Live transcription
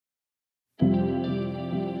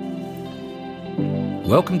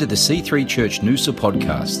Welcome to the C3 Church Noosa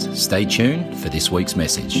podcast. Stay tuned for this week's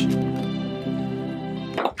message.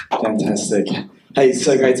 Fantastic. Hey, it's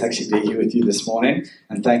so great to actually be here with you this morning.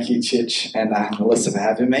 And thank you, Chich and Melissa, for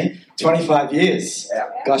having me. 25 years.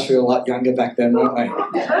 Gosh, we were a lot younger back then, weren't we?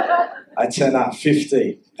 I turned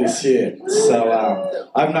 50 this year. So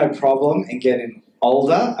I have no problem in getting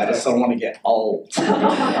older. I just don't want to get old.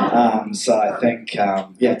 So I think,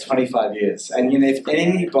 25 years. And if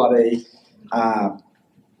anybody...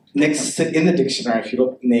 next in the dictionary, if you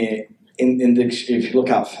look if you look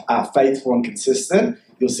up faithful and consistent,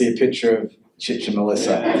 you'll see a picture of Chich and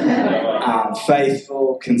Melissa.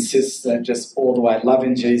 Faithful, consistent, just all the way.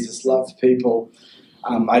 Loving Jesus, love people.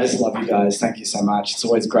 I just love you guys. Thank you so much. It's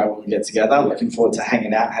always great when we get together. Looking forward to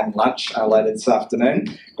hanging out, having lunch later this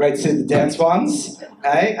afternoon. Great to see the dance ones.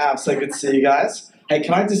 Hey, so good to see you guys. Hey,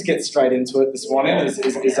 can I just get straight into it this morning? Is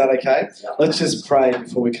that okay? Let's just pray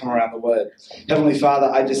before we come around the word. Heavenly Father,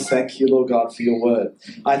 I just thank you, Lord God, for your word.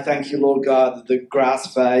 I thank you, Lord God, that the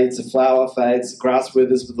grass fades, the flower fades, the grass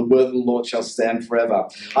withers, but the word of the Lord shall stand forever.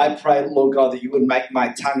 I pray, Lord God, that you would make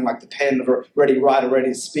my tongue like the pen of a ready writer,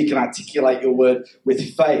 ready to speak and articulate your word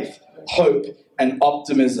with faith, hope, and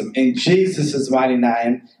optimism. In Jesus' mighty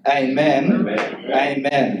name, amen.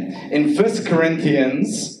 Amen. In 1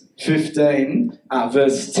 Corinthians 15,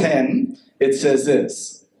 verse 10, it says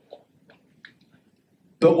this: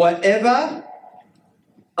 "But whatever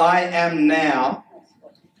I am now,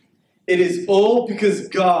 it is all because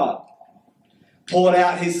God poured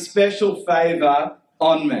out his special favor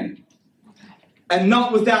on me, and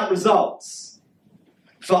not without results.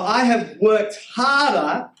 For I have worked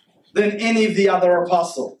harder than any of the other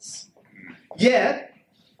apostles. Yet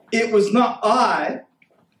it was not I,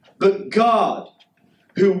 but God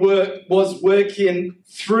who was working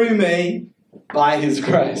through me by his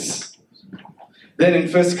grace." Then in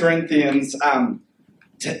 1 Corinthians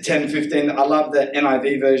 10:15, I love the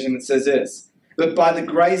NIV version, it says this: "But by the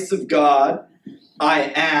grace of God,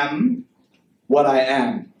 I am what I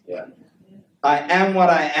am." Yeah. I am what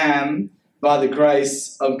I am by the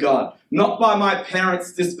grace of God. Not by my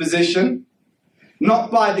parents' disposition,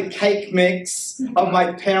 not by the cake mix of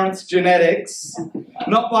my parents' genetics,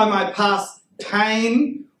 not by my past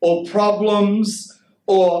pain or problems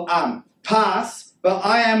or past, but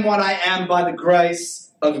I am what I am by the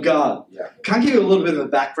grace of God. Yeah. Can I give you a little bit of a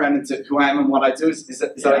background into who I am and what I do? Is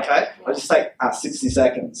that okay? I'll just take 60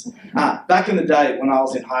 seconds. Back in the day when I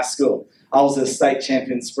was in high school, I was a state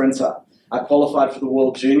champion sprinter. I qualified for the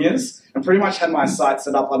World Juniors and pretty much had my sights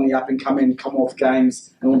set up on the up-and-coming Commonwealth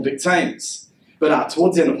Games and Olympic teams. But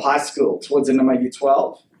towards the end of high school, towards the end of my year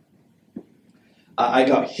 12, I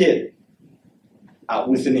got hit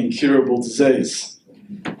with an incurable disease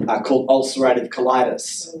called ulcerative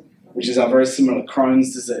colitis, which is very similar to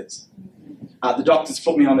Crohn's disease. The doctors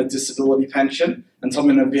put me on a disability pension and told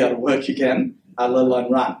me not to be able to work again, let alone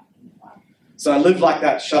run. So I lived like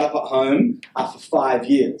that, shut up at home for 5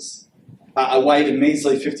 years. I weighed a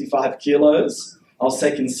measly 55 kilos. I was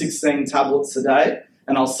taking 16 tablets a day,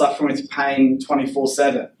 and I was suffering with pain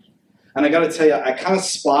 24/7. And I got to tell you, I kind of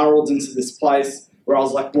spiraled into this place where I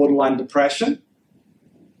was like borderline depression.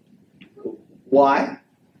 Why?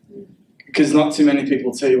 Because not too many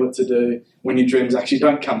people tell you what to do when your dreams actually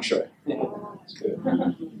don't come true.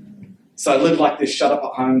 So I lived like this, shut up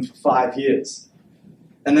at home for 5 years.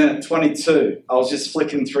 And then at 22, I was just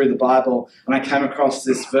flicking through the Bible and I came across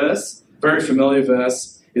this verse, very familiar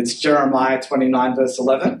verse. It's Jeremiah 29, verse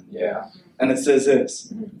 11. Yeah. And it says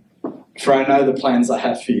this: "For I know the plans I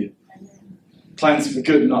have for you. Plans for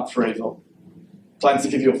good, not for evil. Plans to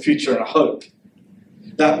give you a future and a hope."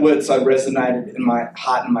 That word so resonated in my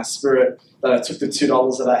heart and my spirit that I took the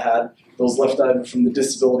 $2 that I had that was left over from the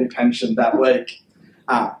disability pension that week,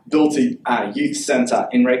 built a youth centre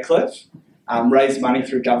in Redcliffe, raised money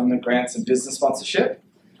through government grants and business sponsorship,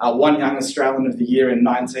 won Young Australian of the Year in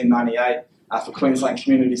 1998 for Queensland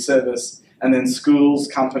Community Service, and then schools,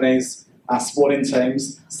 companies, sporting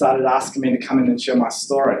teams started asking me to come in and share my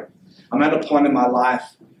story. I'm at a point in my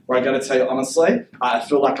life where I got to tell you honestly, I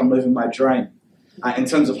feel like I'm living my dream. In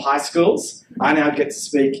terms of high schools, I now get to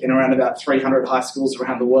speak in around about 300 high schools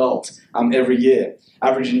around the world every year,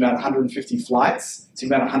 averaging about 150 flights to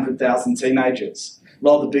about 100,000 teenagers. A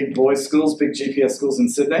lot of the big boys' schools, big GPS schools in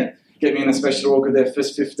Sydney, get me in a special org with their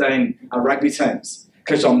first 15 rugby teams,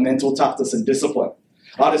 coach on mental toughness and discipline.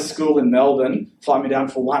 I had a school in Melbourne fly me down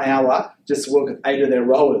for 1 hour just to work with 8 of their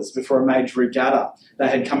rowers before a major regatta they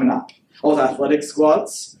had coming up. All the athletic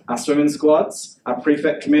squads, swimming squads,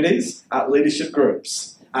 prefect committees, leadership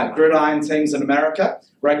groups, gridiron teams in America,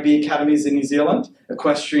 rugby academies in New Zealand,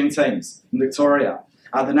 equestrian teams in Victoria,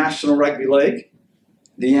 the National Rugby League,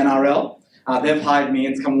 the NRL. They've hired me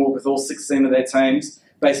in to come work with all 16 of their teams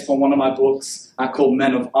based on one of my books called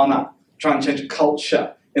Men of Honor, trying to change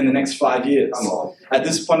culture in the next 5 years. At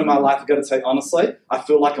this point in my life, I've got to say honestly, I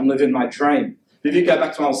feel like I'm living my dream. If you go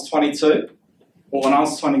back to when I was 22, well, when I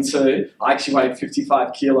was 22, I actually weighed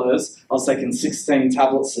 55 kilos. I was taking 16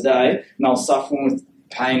 tablets a day, and I was suffering with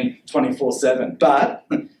pain 24/7. But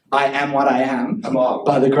I am what I am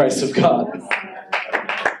by the grace of God.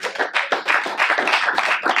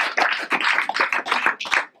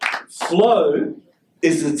 Flow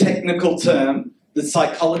is the technical term that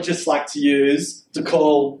psychologists like to use to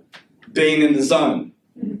call being in the zone.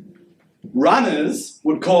 Runners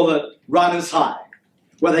would call it runner's high,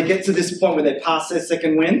 where they get to this point where they pass their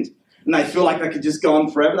second wind and they feel like they could just go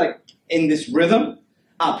on forever, like in this rhythm.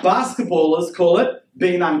 Basketballers call it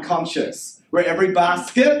being unconscious, where every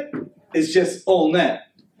basket is just all net.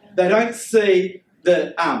 They don't see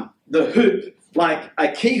the hoop like a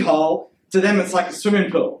keyhole. To them, it's like a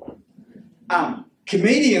swimming pool.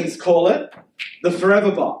 Comedians call it the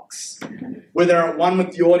forever box, where they're at one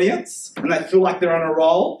with the audience and they feel like they're on a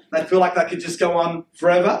roll. They feel like they could just go on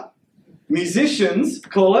forever. Musicians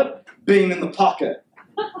call it being in the pocket,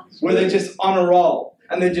 where they're just on a roll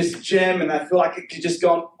and they're just jamming. They feel like it could just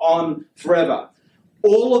go on forever.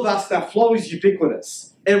 All of us, now flow is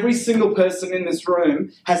ubiquitous. Every single person in this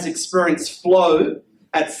room has experienced flow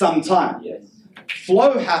at some time. Yes.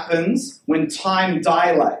 Flow happens when time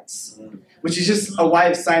dilates, which is just a way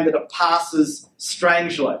of saying that it passes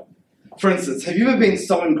strangely. For instance, have you ever been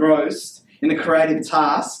so engrossed in a creative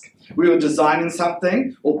task where you were designing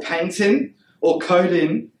something or painting or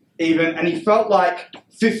coding even, and you felt like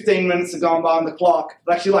 15 minutes had gone by on the clock,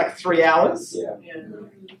 but actually like 3 hours? Yeah.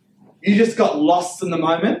 You just got lost in the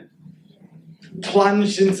moment,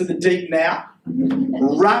 plunged into the deep now,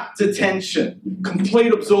 rapt attention,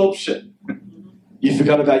 complete absorption. You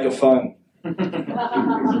forgot about your phone.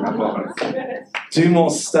 Do more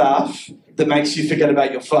stuff that makes you forget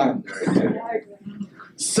about your phone.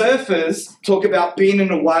 Surfers talk about being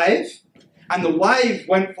in a wave, and the wave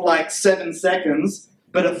went for like 7 seconds,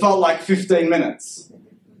 but it felt like 15 minutes.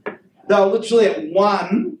 They were literally at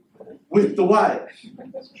one with the wave.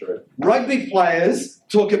 That's true. Rugby players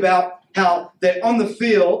talk about how they're on the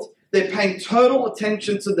field, they're paying total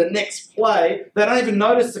attention to the next play, they don't even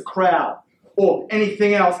notice the crowd or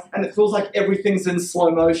anything else, and it feels like everything's in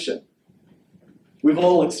slow motion. We've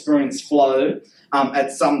all experienced flow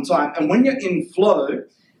at some time. And when you're in flow,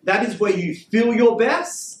 that is where you feel your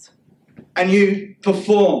best and you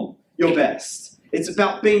perform your best. It's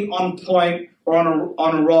about being on point or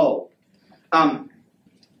on a roll.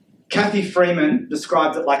 Kathy Freeman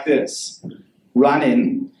describes it like this: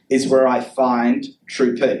 running is where I find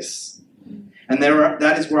true peace. And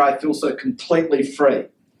that is where I feel so completely free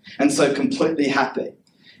and so completely happy.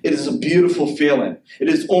 It is a beautiful feeling. It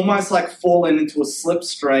is almost like falling into a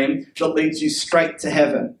slipstream that leads you straight to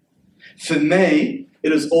heaven. For me,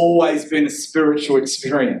 it has always been a spiritual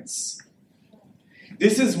experience.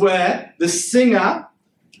 This is where the singer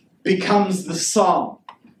becomes the song.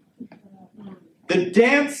 The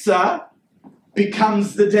dancer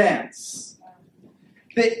becomes the dance.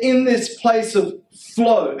 They're in this place of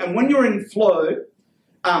flow. And when you're in flow,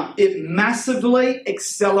 it massively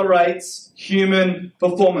accelerates human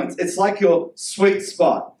performance. It's like your sweet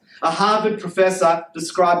spot. A Harvard professor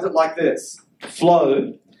described it like this: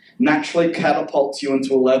 flow naturally catapults you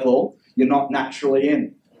into a level you're not naturally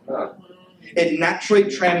in. It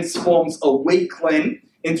naturally transforms a weakling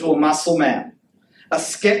into a muscle man, a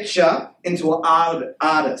sketcher into an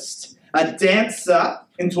artist, a dancer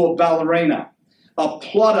into a ballerina, a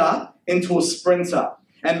plotter into a sprinter,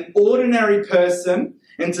 an ordinary person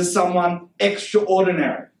into someone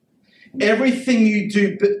extraordinary. Everything you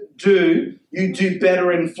do, you do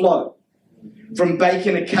better in flow. From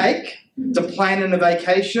baking a cake, to planning a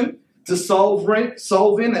vacation, to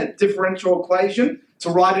solving a differential equation, to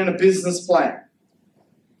writing a business plan,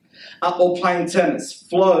 or playing tennis.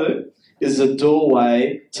 Flow is a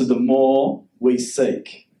doorway to the more we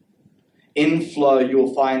seek. In flow, you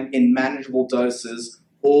will find in manageable doses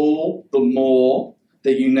all the more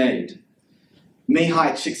that you need.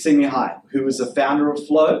 Mihai Csikszentmihalyi, who was the founder of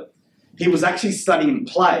Flow, he was actually studying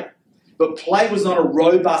play. But play was not a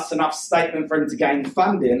robust enough statement for him to gain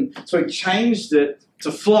funding, so he changed it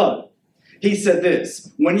to flow. He said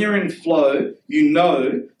this: when you're in flow, you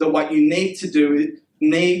know that what you need to do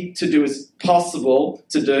is possible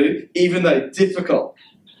to do, even though difficult.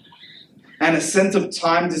 And a sense of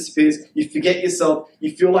time disappears. You forget yourself.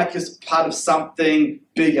 You feel like you're part of something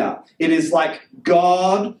bigger. It is like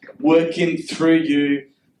God working through you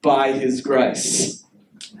by his grace.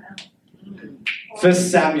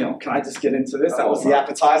 First Samuel. Can I just get into this? That was the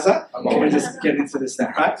appetizer. Can we just get into this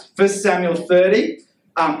now, right? First Samuel 30.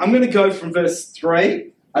 I'm going to go from verse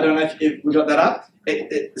 3. I don't know if we got that up.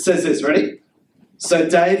 It says this, ready? So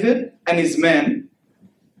David and his men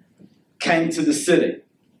came to the city,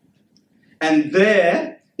 and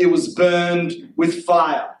there it was burned with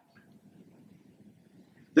fire.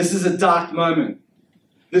 This is a dark moment.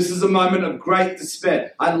 This is a moment of great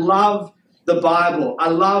despair. I love the Bible. I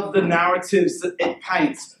love the narratives that it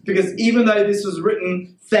paints, because even though this was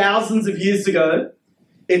written thousands of years ago,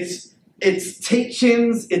 its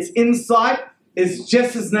teachings, its insight is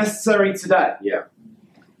just as necessary today. Yeah.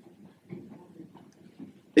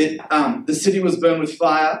 The city was burned with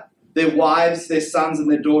fire. Their wives, their sons, and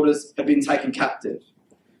their daughters had been taken captive.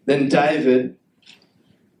 Then David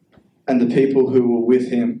and the people who were with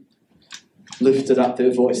him lifted up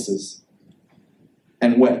their voices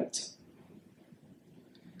and wept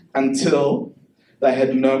until they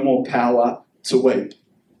had no more power to weep,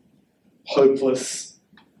 hopeless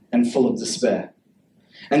and full of despair.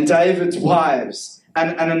 And David's wives,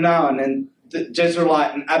 and Anoan, and the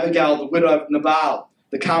Jezreelite, and Abigail, the widow of Nabal,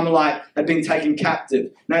 the Carmelite, had been taken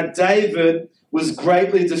captive. Now David was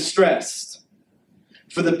greatly distressed,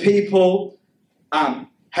 for the people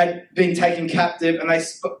had been taken captive, and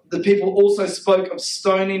the people also spoke of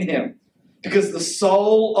stoning him, because the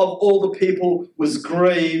soul of all the people was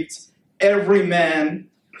grieved, every man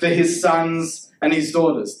for his sons and his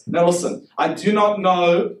daughters. Now listen, I do not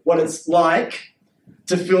know what it's like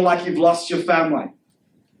to feel like you've lost your family,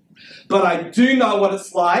 but I do know what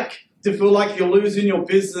it's like to feel like you're losing your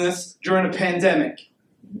business during a pandemic.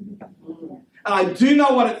 And I do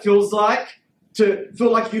know what it feels like to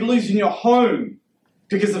feel like you're losing your home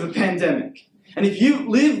because of a pandemic. And if you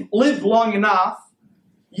live long enough,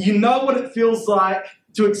 you know what it feels like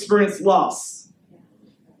to experience loss.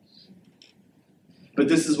 But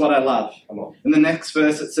this is what I love. In the next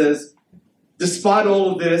verse it says, despite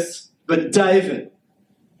all of this, but David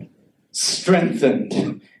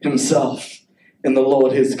strengthened himself in the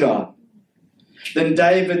Lord his God. Then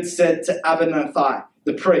David said to Abinadab,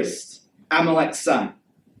 the priest, Amalek's son,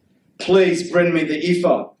 please bring me the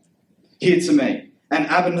ephod here to me. And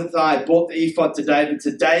Abinadab brought the ephod to David.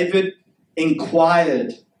 So David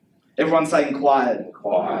inquired, everyone say inquired,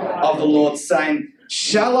 of the Lord, saying,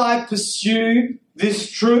 shall I pursue this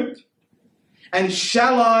troop? And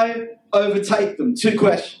shall I overtake them? 2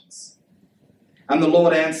 questions. And the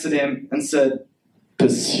Lord answered him and said,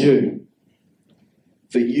 pursue,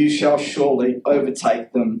 for you shall surely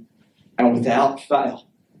overtake them, and without fail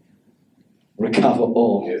recover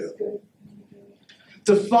all. Yeah.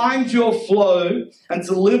 To find your flow and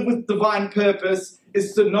to live with divine purpose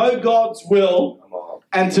is to know God's will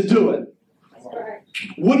and to do it.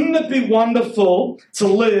 Wouldn't it be wonderful to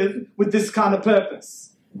live with this kind of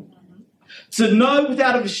purpose? To know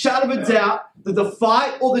without a shadow of a doubt that the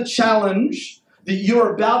fight or the challenge that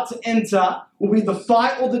you're about to enter will be the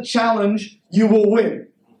fight or the challenge you will win.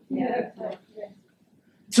 Yeah.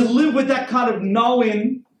 To live with that kind of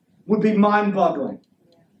knowing would be mind-boggling.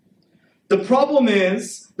 The problem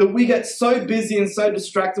is that we get so busy and so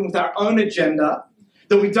distracted with our own agenda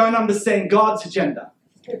that we don't understand God's agenda.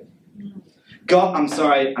 God, I'm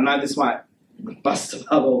sorry, I know this might bust a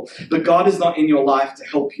bubble, but God is not in your life to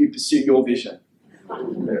help you pursue your vision.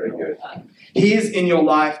 Very good. He is in your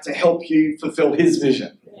life to help you fulfill His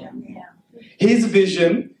vision. His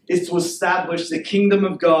vision is to establish the kingdom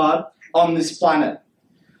of God on this planet.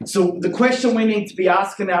 So the question we need to be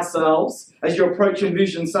asking ourselves as you're approaching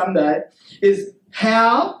Vision Sunday is,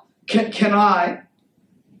 how can I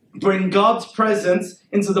bring God's presence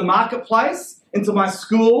into the marketplace, into my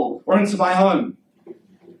school, or into my home?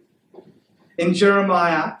 In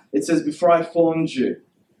Jeremiah, it says, before I formed you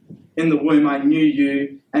in the womb, I knew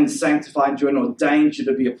you and sanctified you and ordained you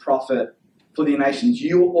to be a prophet for the nations.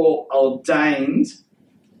 You are ordained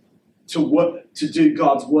to work, to do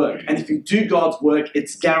God's work. And if you do God's work,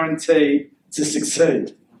 it's guaranteed to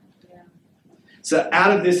succeed. Yeah. So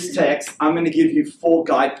out of this text, I'm going to give you 4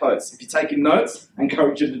 guideposts. If you're taking notes, I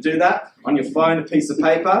encourage you to do that on your phone, a piece of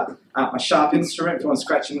paper, a sharp instrument if you want to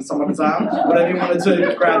scratch into someone's arm, whatever you want to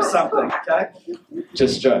do, grab something, okay?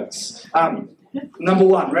 Just jokes. Number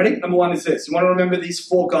 1, ready? Number 1 is this. You want to remember these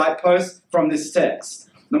 4 guideposts from this text.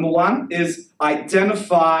 Number 1 is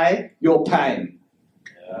identify your pain.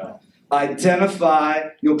 Yeah. Identify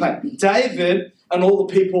your pain. David and all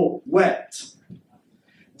the people wept.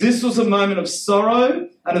 This was a moment of sorrow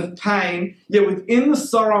and of pain, yet within the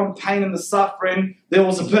sorrow and pain and the suffering, there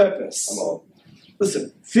was a purpose.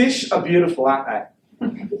 Listen, fish are beautiful, aren't they?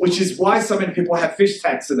 Which is why so many people have fish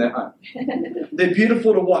tanks in their home. They're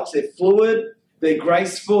beautiful to watch. They're fluid, they're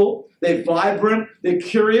graceful, they're vibrant, they're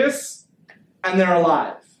curious, and they're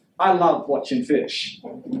alive. I love watching fish.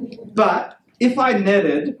 But if I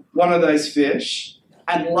netted one of those fish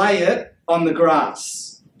and lay it on the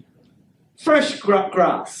grass, fresh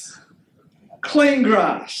grass, clean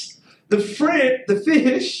grass, the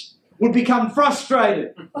fish would become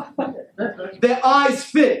frustrated, their eyes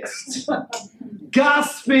fixed,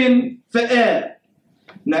 gasping for air.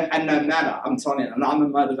 And no matter, I'm telling you, and I'm a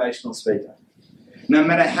motivational speaker, no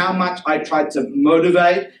matter how much I tried to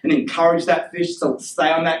motivate and encourage that fish to stay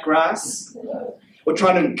on that grass, or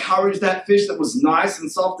try to encourage that fish that was nice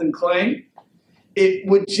and soft and clean, it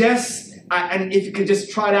would just, and if you could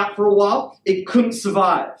just try it out for a while, it couldn't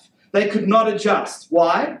survive. They could not adjust.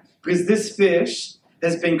 Why? Because this fish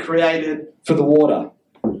has been created for the water.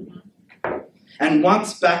 And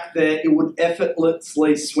once back there, it would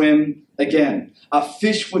effortlessly swim again. A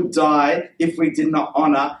fish would die if we did not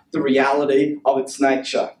honour the reality of its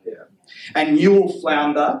nature. Yeah. And you will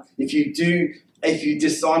flounder if you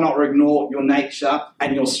dishonour or ignore your nature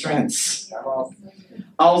and your strengths.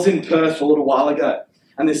 I was in Perth a little while ago,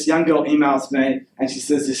 and this young girl emails me, and she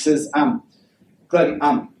says, Glenn,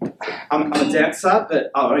 I'm a dancer,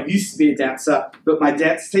 I used to be a dancer, but my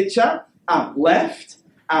dance teacher left.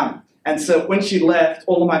 And so when she left,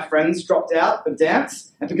 all of my friends dropped out of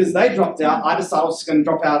dance. And because they dropped out, I decided I was just going to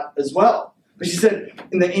drop out as well. But she said,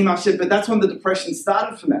 in the email, she said, but that's when the depression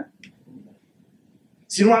started for me.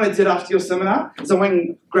 So you know what I did after your seminar? So I went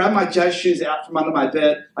and grabbed my jazz shoes out from under my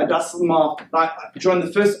bed. I dusted them off. I joined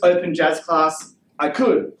the first open jazz class I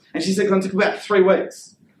could. And she said, it took about 3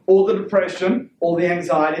 weeks. All the depression, all the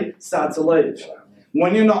anxiety started to leave.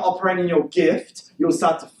 When you're not operating your gift, you'll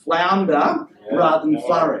start to flounder rather than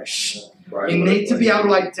flourish. You need to be able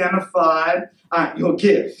to identify your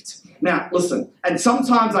gift. Now, listen, and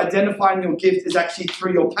sometimes identifying your gift is actually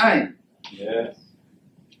through your pain. Yeah.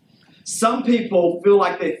 Some people feel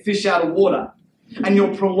like they're fish out of water, and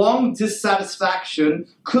your prolonged dissatisfaction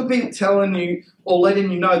could be telling you or letting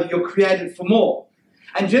you know that you're created for more.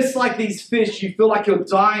 And just like these fish, you feel like you're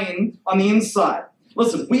dying on the inside.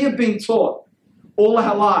 Listen, we have been taught all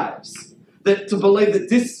our lives that to believe that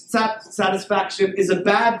dissatisfaction is a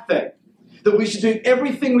bad thing, that we should do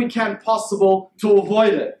everything we can possible to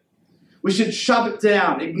avoid it. We should shove it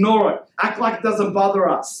down, ignore it, act like it doesn't bother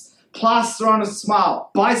us, plaster on a smile,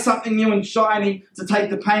 buy something new and shiny to take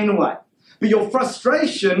the pain away. But your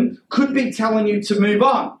frustration could be telling you to move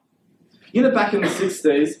on. You know, back in the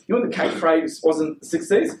 60s, you know what the catchphrase was in the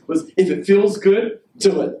 60s? Was, if it feels good,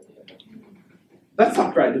 do it. That's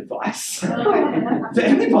not great advice for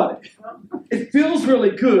anybody. It feels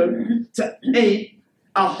really good to eat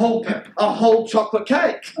a whole chocolate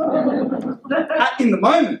cake in the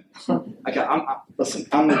moment. Okay, listen,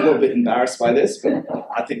 I'm a little bit embarrassed by this, but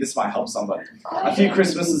I think this might help somebody. A few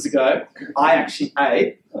Christmases ago, I actually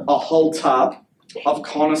ate a whole tub of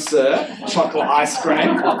connoisseur chocolate ice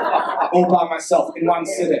cream all by myself in one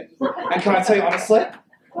sitting. And can I tell you honestly,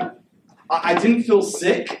 I didn't feel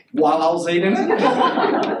sick while I was eating it.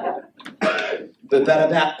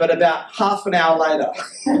 but about half an hour later,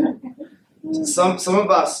 some of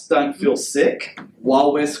us don't feel sick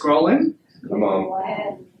while we're scrolling. Come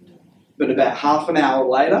on. But about half an hour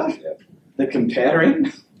later, they're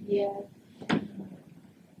comparing. Yeah.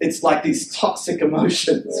 It's like these toxic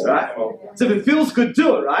emotions, right? So if it feels good,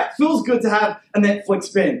 do it, right? It feels good to have a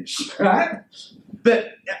Netflix binge, right?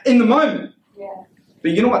 But in the moment. Yeah.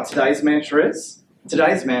 But you know what today's mantra is?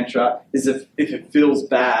 Today's mantra is if it feels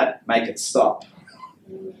bad, make it stop.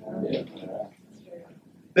 Yeah.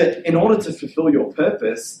 But in order to fulfill your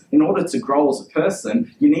purpose, in order to grow as a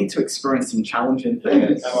person, you need to experience some challenging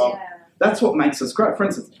things. Yeah. That's what makes us grow. For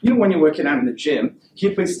instance, you know when you're working out in the gym, can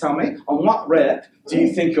you please tell me, on what rep do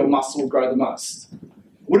you think your muscle will grow the most?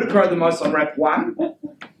 Would it grow the most on rep 1?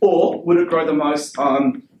 Or would it grow the most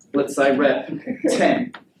on, let's say, rep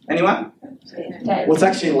 10? Anyone? 10. Well, it's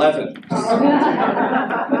actually 11.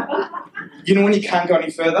 You know when you can't go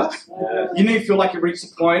any further? You know you feel like you reached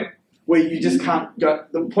a point where you just can't go,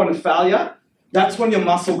 the point of failure? That's when your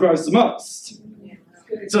muscle grows the most.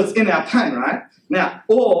 So it's in our pain, right? Now,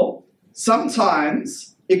 or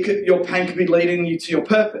sometimes your pain could be leading you to your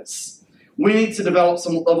purpose. We need to develop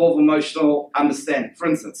some level of emotional understanding. For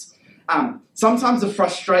instance, sometimes the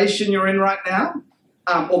frustration you're in right now,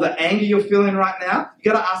 or the anger you're feeling right now,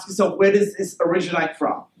 you got to ask yourself, where does this originate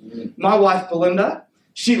from? My wife, Belinda,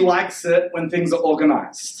 she likes it when things are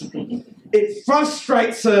organized. It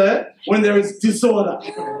frustrates her when there is disorder.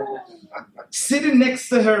 sitting next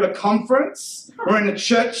to her at a conference or in a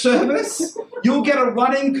church service, you'll get a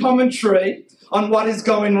running commentary on what is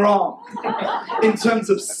going wrong in terms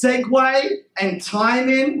of segue and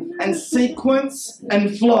timing and sequence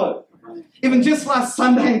and flow. Even just last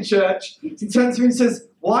Sunday in church, he turns to me and says,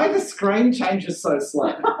 "Why the screen changes so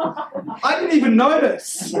slow?" I didn't even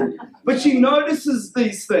notice. But she notices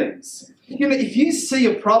these things. You know, if you see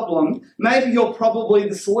a problem, maybe you're probably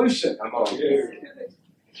the solution.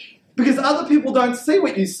 Because other people don't see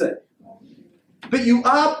what you see. But you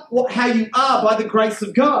are how you are by the grace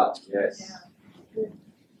of God. Yes.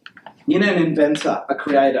 You know, an inventor, a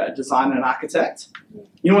creator, a designer, an architect.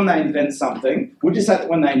 You know, when they invent something, would you say that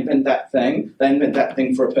when they invent that thing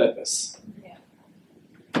for a purpose?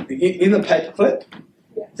 In the paperclip,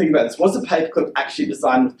 think about this. Was the paperclip actually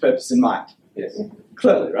designed with purpose in mind? Yes.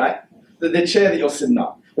 Clearly, right? The chair that you're sitting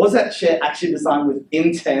on. Was that chair actually designed with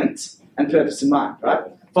intent and purpose in mind, right?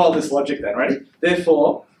 Follow this logic then, ready?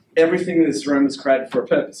 Therefore, everything in this room was created for a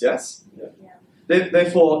purpose, yes? Yeah.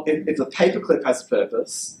 Therefore, if the paperclip has a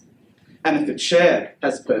purpose, and if the chair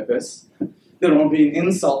has a purpose, then it will be an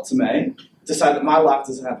insult to me to say that my life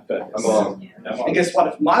doesn't have a purpose. Come on. And guess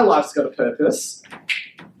what? If my life's got a purpose,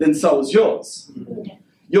 then so is yours.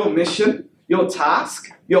 Your mission, your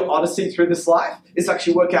task, your odyssey through this life is to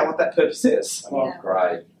actually work out what that purpose is. Oh,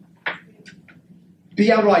 great.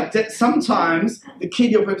 Be able to sometimes the key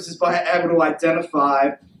to your purpose is by able to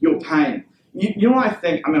identify your pain. You know what I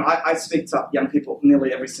think? I mean, I speak to young people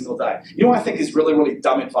nearly every single day. You know what I think is really, really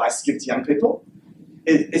dumb advice to give to young people?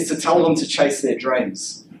 Is to tell them to chase their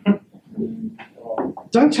dreams.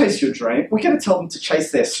 Don't chase your dream. We're going to tell them to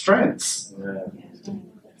chase their strengths. Yeah.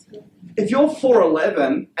 If you're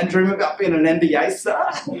 4'11" and dream about being an NBA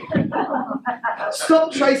star,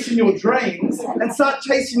 stop chasing your dreams and start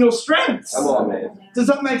chasing your strengths. Come on, man. Does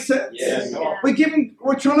that make sense? Yes.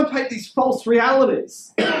 We're trying to paint these false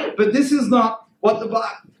realities, but this is not what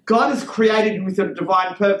God has created you with a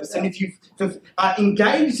divine purpose, and if you are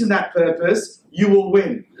engaged in that purpose, you will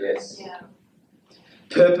win. Yes. Yeah.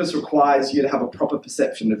 Purpose requires you to have a proper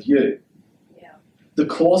perception of you. The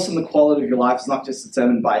course and the quality of your life is not just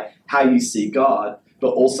determined by how you see God,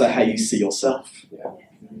 but also how you see yourself. Yeah.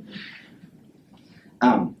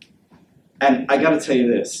 And I got to tell you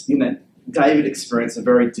this, you know, David experienced a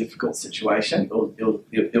very difficult situation.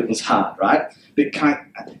 It was hard, right? But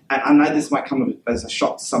I know this might come as a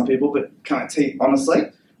shock to some people, but can I tell you honestly,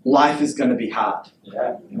 life is going to be hard.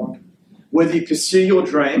 Yeah. Whether you pursue your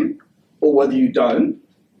dream or whether you don't,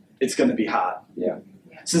 it's going to be hard. Yeah.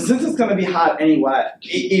 So since it's going to be hard anyway,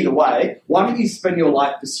 either way, why don't you spend your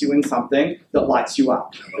life pursuing something that lights you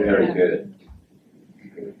up? Very good.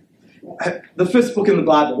 The first book in the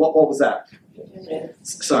Bible, what was that?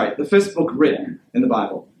 Sorry, the first book written in the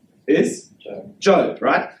Bible is Job,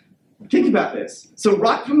 right? Think about this. So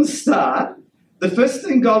right from the start, the first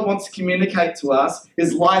thing God wants to communicate to us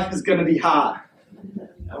is life is going to be hard.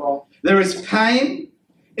 There is pain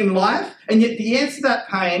in life, and yet the answer to that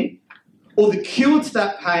pain, or the cure to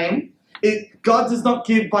that pain, God does not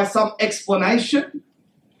give by some explanation.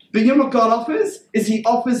 But you know what God offers? Is He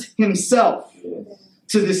offers Himself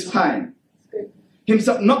to this pain.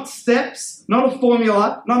 Himself, not steps, not a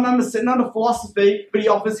formula, not a philosophy, but He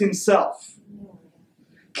offers Himself.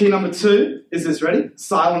 Key number 2 is this, ready?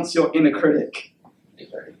 Silence your inner critic.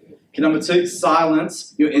 Key number 2,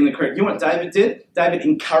 silence your inner critic. You know what David did? David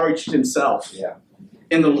encouraged himself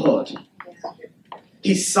in the Lord.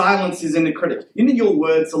 He silenced his inner critic. You know your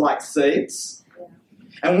words are like seeds?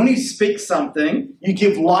 And when you speak something, you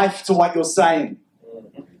give life to what you're saying.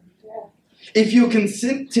 If you're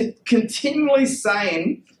continually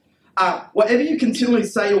saying, whatever you continually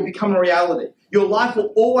say will become a reality. Your life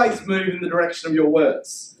will always move in the direction of your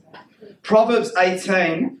words. Proverbs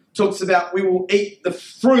 18 talks about we will eat the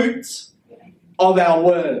fruit of our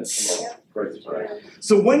words.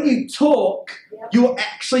 So when you talk, you're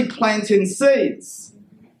actually planting seeds.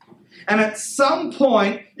 And at some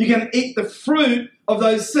point, you're going to eat the fruit of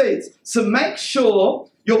those seeds. So make sure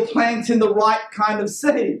you're planting the right kind of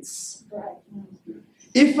seeds.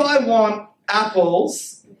 If I want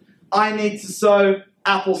apples, I need to sow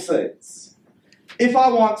apple seeds. If I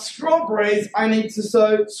want strawberries, I need to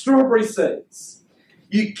sow strawberry seeds.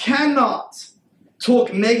 You cannot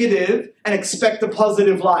talk negative and expect a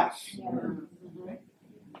positive life.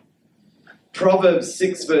 Proverbs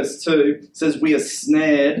 6 verse 2 says we are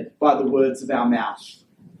snared by the words of our mouth.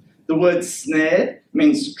 The word snared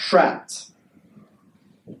means trapped.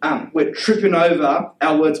 We're tripping over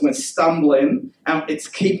our words, we're stumbling, and it's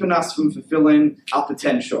keeping us from fulfilling our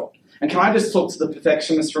potential. And can I just talk to the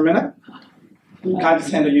perfectionist for a minute? Can I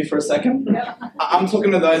just handle you for a second? I'm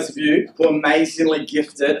talking to those of you who are amazingly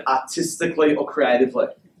gifted artistically or creatively.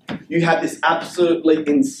 You have this absolutely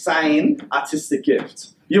insane artistic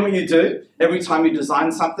gift. You know what you do? Every time you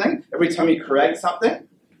design something, every time you create something,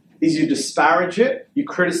 is you disparage it, you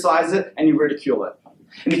criticize it, and you ridicule it.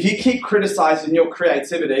 And if you keep criticizing your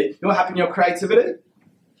creativity, you know what happens to your creativity?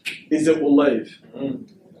 Is it will leave.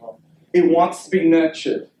 It wants to be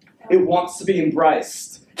nurtured. It wants to be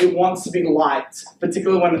embraced. It wants to be liked,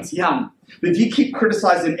 particularly when it's young. But if you keep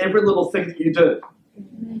criticizing every little thing that you do,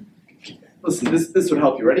 listen, this would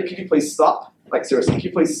help you. Ready? Could you please stop? Like seriously, could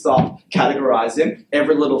you please stop categorizing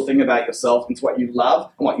every little thing about yourself into what you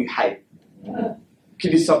love and what you hate?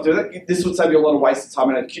 Can you stop doing that? This would save you a lot of wasted time.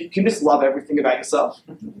 And can you just love everything about yourself?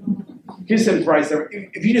 Can you just embrace everything?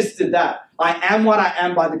 If you just did that, I am what I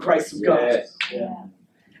am by the grace of God. Yes. Yeah.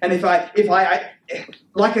 And if I,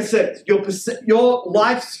 like I said, your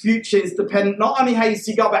life's future is dependent not only how you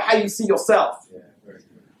see God, but how you see yourself. Yeah, very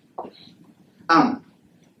good.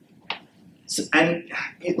 And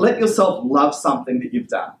let yourself love something that you've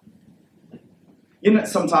done. You know,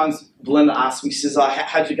 sometimes Belinda asks me, she says,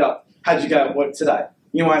 how'd you go at work today?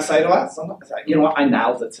 You know what I say to her? Sometimes I say, you know what, I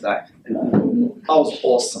nailed it today. I was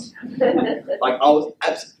awesome.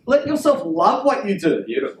 Let yourself love what you do.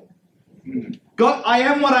 Beautiful. God, I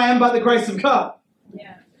am what I am by the grace of God.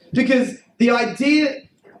 Yeah. Because the idea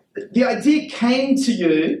came to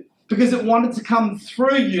you because it wanted to come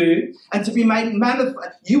through you and to be made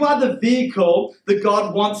manifest. You are the vehicle that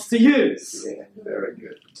God wants to use. Yeah, very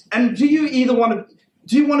good. And do you want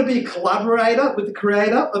to be a collaborator with the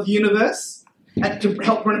creator of the universe and to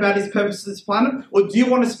help bring about his purpose to this planet? Or do you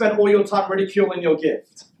want to spend all your time ridiculing your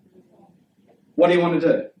gift? What do you want to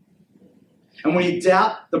do? And when you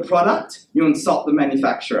doubt the product, you insult the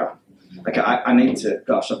manufacturer. Okay, I need to,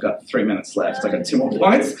 gosh, I've got 3 minutes left. I've got 2 more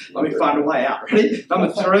points. Let me find a way out. Ready?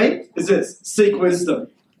 Number 3 is this. Seek wisdom.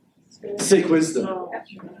 Seek wisdom.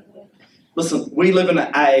 Listen, we live in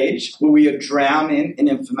an age where we are drowning in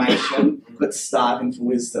information but starving for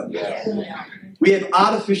wisdom. Yeah. We have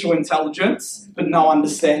artificial intelligence but no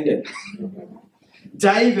understanding.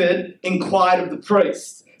 David inquired of the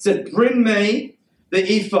priest, said, bring me the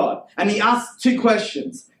ephod. And he asked 2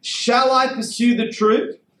 questions. Shall I pursue the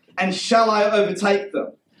troop and shall I overtake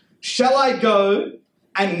them? Shall I go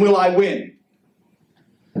and will I win?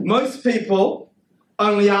 Most people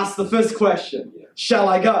only ask the first question, shall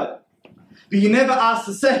I go? But you never ask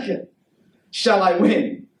the second, shall I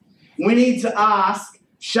win? We need to ask,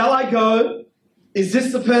 shall I go? Is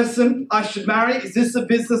this the person I should marry? Is this the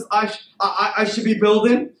business I should be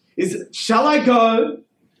building? Shall I go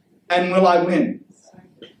and will I win?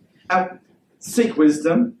 Seek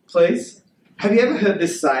wisdom, please. Have you ever heard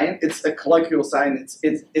this saying? It's a colloquial saying.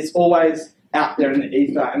 It's always out there in the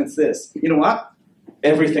ether, and it's this. You know what?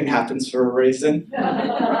 Everything happens for a reason.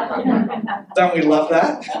 Don't we love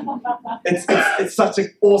that? It's such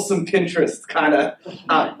an awesome Pinterest kind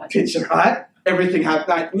of picture, right? Everything happens.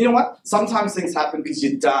 Like, you know what? Sometimes things happen because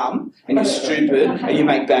you're dumb and you're stupid and you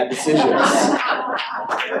make bad decisions.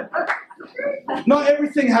 Not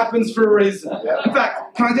everything happens for a reason. In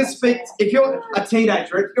fact, can I just speak, if you're a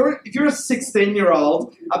teenager, if you're a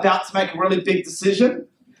 16-year-old about to make a really big decision,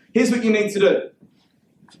 here's what you need to do.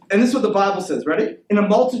 And this is what the Bible says, ready? In a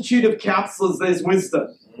multitude of counselors, there's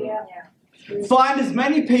wisdom. Yeah. Find as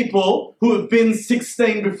many people who have been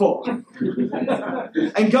 16 before.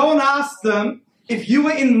 And go and ask them, if you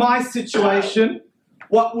were in my situation,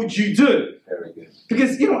 what would you do? Very good.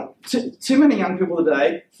 Because, you know what, too many young people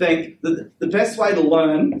today think that the best way to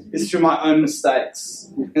learn is through my own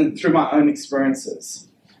mistakes and through my own experiences.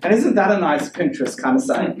 And isn't that a nice Pinterest kind of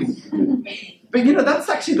saying? But, you know, that's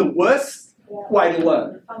actually the worst way to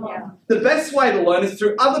learn. Yeah. The best way to learn is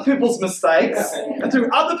through other people's mistakes and through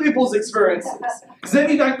other people's experiences. Because then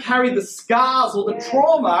you don't carry the scars or the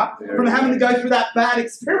trauma from having to go through that bad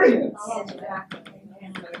experience.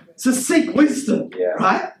 So seek wisdom,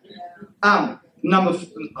 right? Number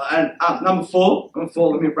 4,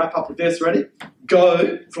 let me wrap up with this, ready?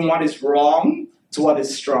 Go from what is wrong to what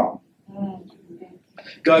is strong.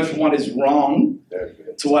 Go from what is wrong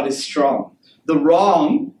to what is strong. The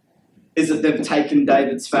wrong is that they've taken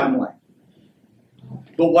David's family.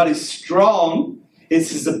 But what is strong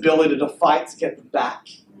is his ability to fight to get them back.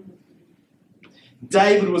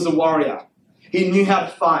 David was a warrior. He knew how to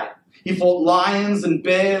fight. He fought lions and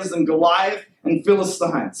bears and Goliath and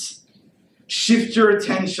Philistines. Shift your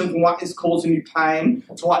attention from what is causing you pain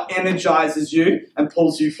to what energizes you and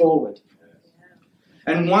pulls you forward.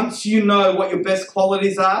 And once you know what your best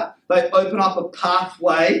qualities are, they open up a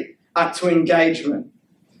pathway to engagement.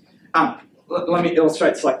 let me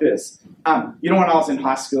illustrate this like this. You know, when I was in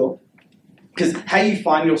high school, because how you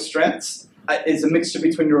find your strengths is a mixture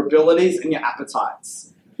between your abilities and your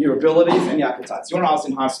appetites. Your abilities and your appetites. You know, when I was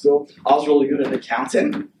in high school, I was really good at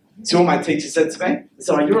accounting. So what my teacher said to me, they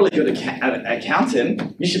said, "Oh, you're really good at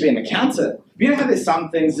accounting. You should be an accountant." You know how there's some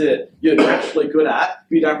things that you're naturally good at,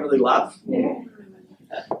 but you don't really love? Yeah.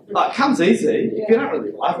 It comes easy. If you don't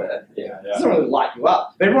really love it, it doesn't really light you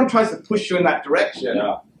up. But everyone tries to push you in that direction.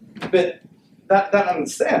 Yeah. But that don't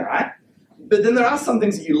understand, right? But then there are some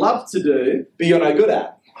things that you love to do, but you're no good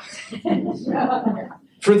at.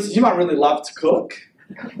 For instance, you might really love to cook.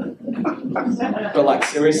 But like,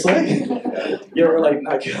 seriously? You're really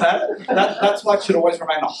no good at it? That's why it should always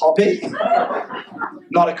remain a hobby,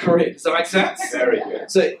 not a career. Does that make sense? Very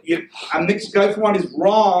good. So go from what is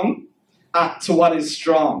wrong to what is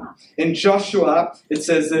strong. In Joshua, it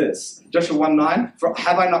says this. Joshua 1:9, "For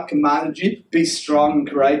have I not commanded you, be strong and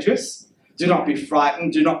courageous? Do not be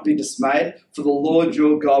frightened, do not be dismayed, for the Lord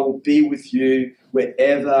your God will be with you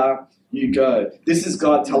wherever you go." This is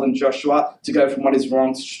God telling Joshua to go from what is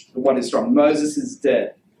wrong to what is strong. Moses is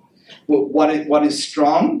dead. What is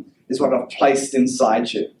strong is what I've placed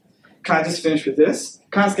inside you. Can I just finish with this?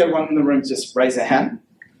 Can I ask everyone in the room to just raise their hand?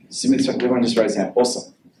 Everyone just raise their hand.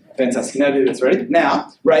 Awesome. Fantastic. Now do this. Ready?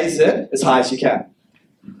 Now, raise it as high as you can.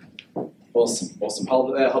 Awesome. Hold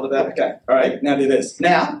it there. Okay. All right. Now do this.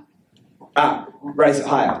 Now, raise it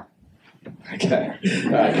higher. Okay.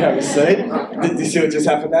 Have a seat. Did you see what just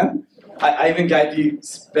happened then? I even gave you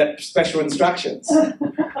special instructions.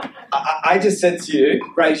 I just said to you,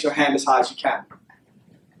 raise your hand as high as you can.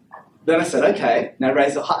 Then I said, okay, now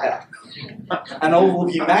raise it higher. And all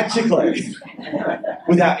of you magically,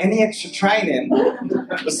 without any extra training,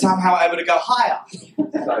 were somehow able to go higher.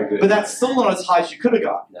 So good. But that's still not as high as you could have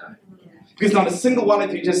gone. No. Because not a single one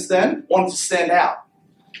of you just then wanted to stand out.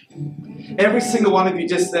 Every single one of you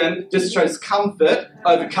just then just chose comfort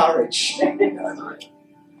over courage.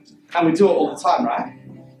 And we do it all the time, right?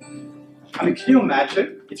 I mean, can you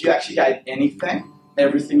imagine if you actually gave anything,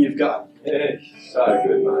 everything you've got? Yeah, so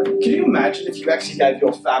good, mate. Can you imagine if you actually gave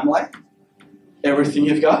your family everything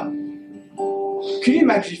you've got? Can you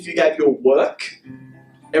imagine if you gave your work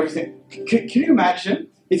everything? Can you imagine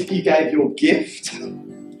if you gave your gift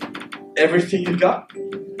everything you've got?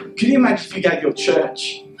 Can you imagine if you gave your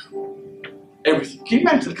church everything? Can you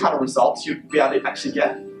imagine the kind of results you'd be able to actually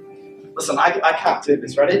get? Listen, I can't do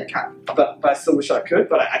this, ready? I can't, but I still wish I could,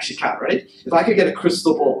 but I actually can't, ready? If I could get a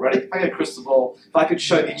crystal ball, ready? If I get a crystal ball, if I could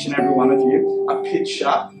show each and every one of you a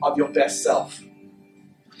picture of your best self,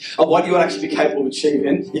 of what you would actually be capable of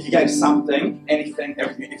achieving if you gave something, anything,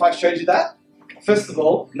 everything. If I showed you that, first of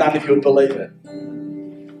all, none of you would believe it.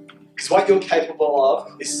 Because what you're capable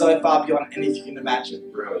of is so far beyond anything you can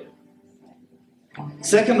imagine. Brilliant.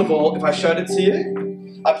 Second of all, if I showed it to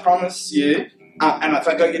you, I promise you, and if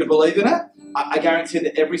I got you to believe in it, I guarantee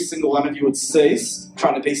that every single one of you would cease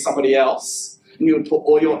trying to be somebody else, and you would put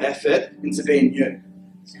all your effort into being you.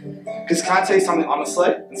 Because can I tell you something honestly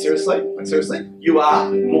and seriously, you are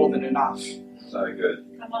more than enough. So good.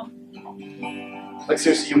 Come on. Like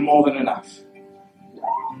seriously, you're more than enough.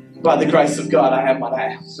 By the grace of God, I am what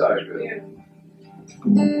I am. So good.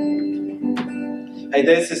 Hey,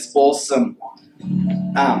 there's this awesome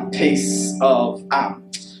piece of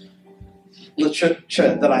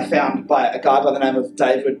literature that I found by a guy by the name of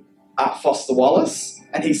David Foster Wallace,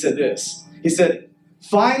 and he said this. He said,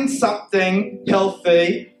 "Find something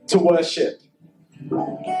healthy to worship."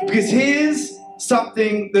 Because here's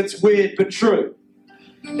something that's weird but true.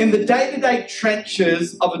 In the day-to-day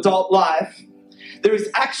trenches of adult life, there is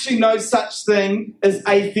actually no such thing as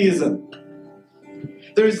atheism.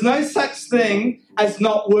 There is no such thing as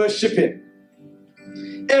not worshipping.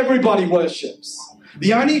 Everybody worships.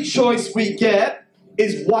 The only choice we get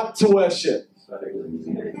is what to worship. So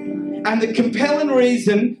good. And the compelling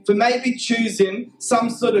reason for maybe choosing some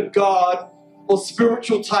sort of God or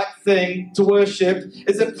spiritual type thing to worship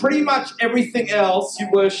is that pretty much everything else you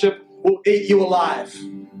worship will eat you alive.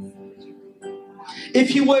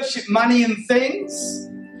 If you worship money and things,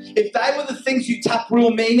 if they were the things you tap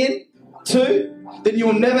real meaning to, then you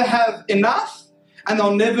will never have enough and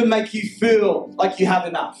they'll never make you feel like you have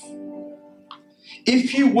enough.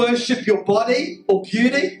 If you worship your body or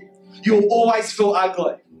beauty, you'll always feel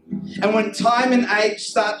ugly. And when time and age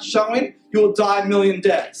start showing, you'll die a million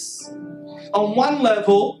deaths. On one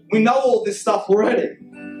level, we know all this stuff already.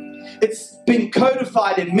 It's been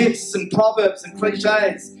codified in myths and proverbs and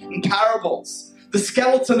cliches and parables. The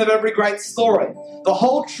skeleton of every great story. The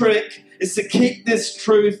whole trick is to keep this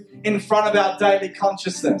truth in front of our daily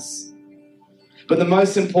consciousness. But the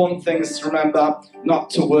most important thing is to remember not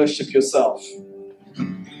to worship yourself.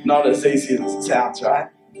 Not as easy as it sounds, right?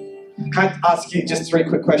 Can I ask you just 3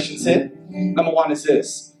 quick questions here? Number 1 is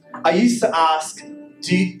this. I used to ask,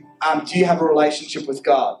 do you have a relationship with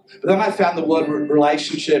God? But then I found the word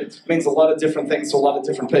relationship means a lot of different things to a lot of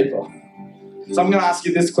different people. So I'm going to ask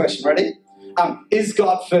you this question. Ready? Is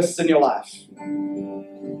God first in your life?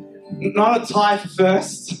 Not a tie for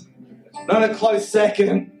first, not a close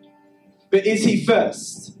second, but is he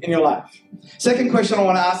first in your life? Second question I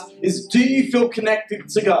want to ask is, do you feel connected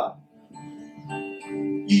to God?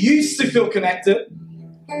 You used to feel connected,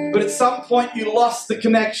 but at some point you lost the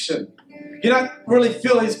connection. You don't really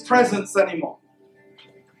feel his presence anymore.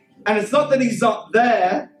 And it's not that he's not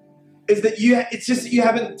there, it's just that you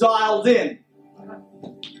haven't dialed in.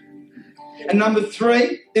 And number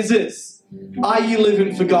 3 is this. Are you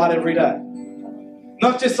living for God every day?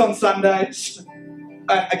 Not just on Sundays,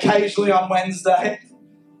 occasionally on Wednesday,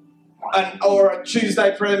 or a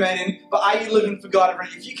Tuesday prayer meeting, but are you living for God every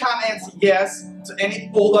day? If you can't answer yes to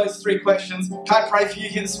all those 3 questions, can I pray for you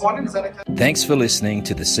here this morning? Is that okay? Thanks for listening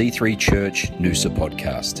to the C3 Church Noosa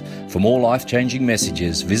podcast. For more life-changing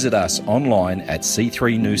messages, visit us online at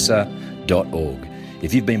c3noosa.org.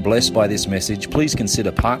 If you've been blessed by this message, please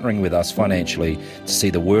consider partnering with us financially to see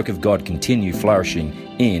the work of God continue flourishing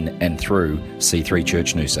in and through C3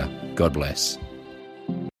 Church Noosa. God bless.